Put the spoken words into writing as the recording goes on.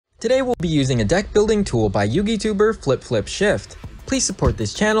Today we'll be using a deck building tool by YouTuber Flipflipshift. Please support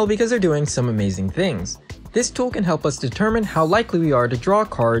this channel because they're doing some amazing things. This tool can help us determine how likely we are to draw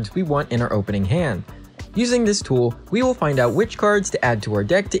cards we want in our opening hand. Using this tool, we will find out which cards to add to our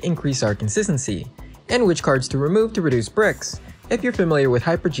deck to increase our consistency, and which cards to remove to reduce bricks. If you're familiar with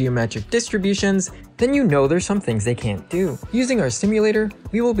hypergeometric distributions, then you know there's some things they can't do. Using our simulator,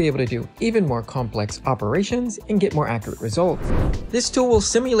 we will be able to do even more complex operations and get more accurate results. This tool will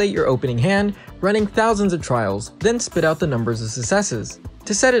simulate your opening hand, running thousands of trials, then spit out the numbers of successes.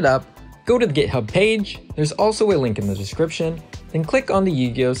 To set it up, go to the GitHub page, there's also a link in the description, then click on the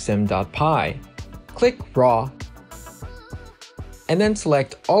YGOProbCalc. Click Raw, and then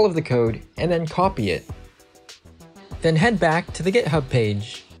select all of the code and then copy it. Then head back to the GitHub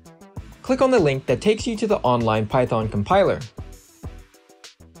page. Click on the link that takes you to the online Python compiler.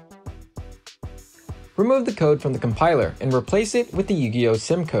 Remove the code from the compiler and replace it with the Yu-Gi-Oh!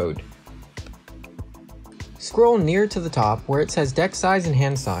 Sim code. Scroll near to the top where it says deck size and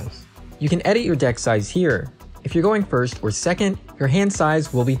hand size. You can edit your deck size here. If you're going first or second, your hand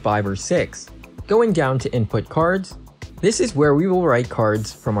size will be 5 or 6. Going down to input cards, this is where we will write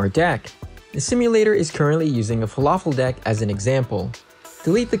cards from our deck. The simulator is currently using a falafel deck as an example.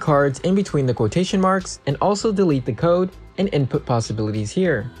 Delete the cards in between the quotation marks and also delete the code and input possibilities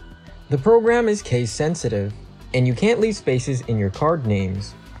here. The program is case sensitive, and you can't leave spaces in your card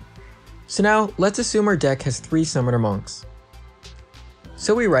names. So now let's assume our deck has 3 summoner monks.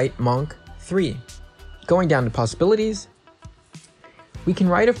 So we write monk 3. Going down to possibilities, we can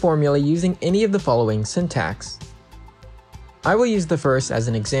write a formula using any of the following syntax. I will use the first as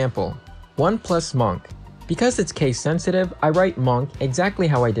an example. 1 plus monk. Because it's case sensitive, I write monk exactly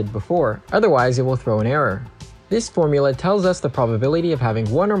how I did before, otherwise it will throw an error. This formula tells us the probability of having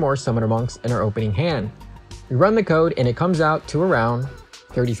 1 or more summoner monks in our opening hand. We run the code and it comes out to around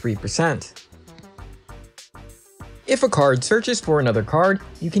 33%. If a card searches for another card,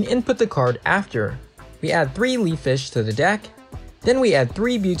 you can input the card after. We add 3 Leaffish to the deck, then we add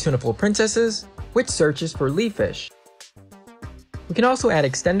 3 Beautiful Princesses, which searches for Leaffish. We can also add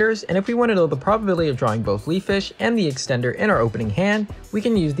extenders, and if we want to know the probability of drawing both Leaffish and the extender in our opening hand, we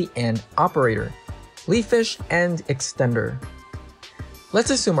can use the AND operator. Leaffish and extender. Let's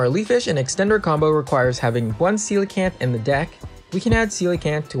assume our Leaffish and extender combo requires having 1 Coelecanth in the deck. We can add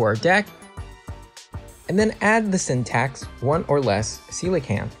Coelecanth to our deck, and then add the syntax 1 or less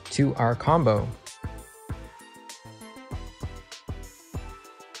Coelecanth to our combo.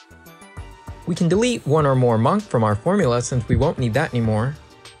 We can delete 1 or more monk from our formula since we won't need that anymore.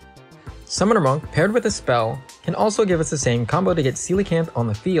 Summoner monk paired with a spell can also give us the same combo to get Coelecanth on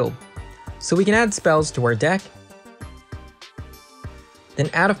the field. So we can add spells to our deck, then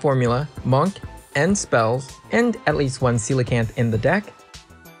add a formula, monk, and spells, and at least 1 Coelecanth in the deck.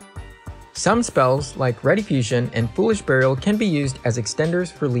 Some spells like Ready Fusion and Foolish Burial can be used as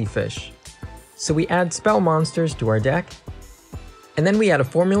extenders for Leaffish. So we add spell monsters to our deck, and then we add a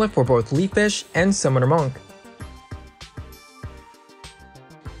formula for both Leaffish and Summoner Monk.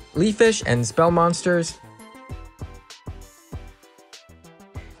 Leaffish and spell monsters,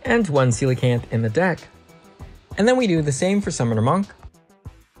 and 1 Coelecanth in the deck. And then we do the same for Summoner Monk,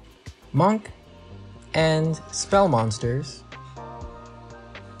 Monk, and spell monsters,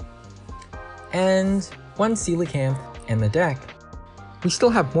 and 1 Coelecanth in the deck. We still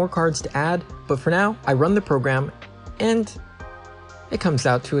have more cards to add, but for now, I run the program and it comes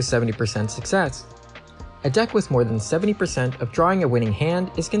out to a 70% success. A deck with more than 70% of drawing a winning hand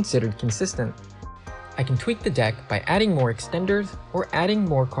is considered consistent. I can tweak the deck by adding more extenders or adding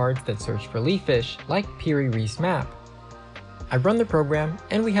more cards that search for Leaffish like Piri Reese Map. I run the program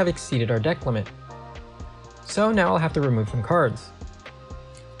and we have exceeded our deck limit. So now I'll have to remove some cards.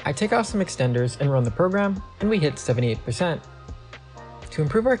 I take off some extenders and run the program and we hit 78%. To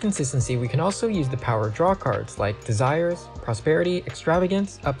improve our consistency, we can also use the power draw cards like Desires, Prosperity,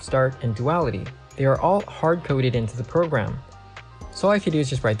 Extravagance, Upstart, and Duality. They are all hard-coded into the program, so all I have to do is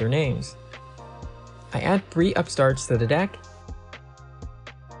just write their names. I add 3 Upstarts to the deck,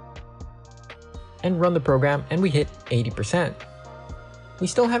 and run the program and we hit 80%. We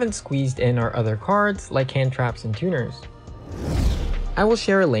still haven't squeezed in our other cards like Hand Traps and Tuners. I will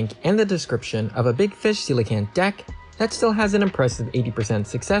share a link in the description of a Big Fish Coelecanth deck that still has an impressive 80%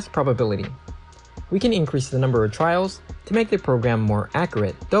 success probability. We can increase the number of trials to make the program more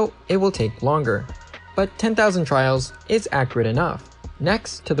accurate, though it will take longer. But 10,000 trials is accurate enough.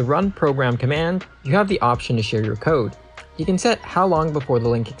 Next to the run program command, you have the option to share your code. You can set how long before the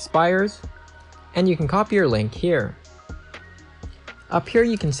link expires, and you can copy your link here. Up here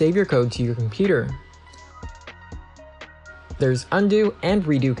you can save your code to your computer. There's undo and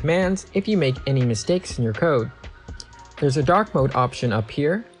redo commands if you make any mistakes in your code. There's a dark mode option up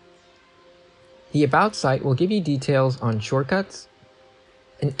here. The About site will give you details on shortcuts.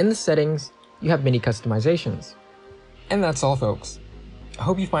 And in the settings, you have many customizations. And that's all, folks. I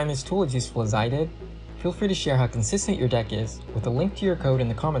hope you find this tool as useful as I did. Feel free to share how consistent your deck is with a link to your code in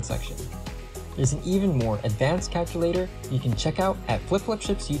the comment section. There's an even more advanced calculator you can check out at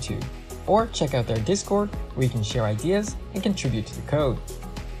Flipflipshift's YouTube, or check out their Discord where you can share ideas and contribute to the code.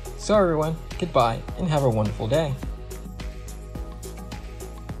 So everyone, goodbye and have a wonderful day.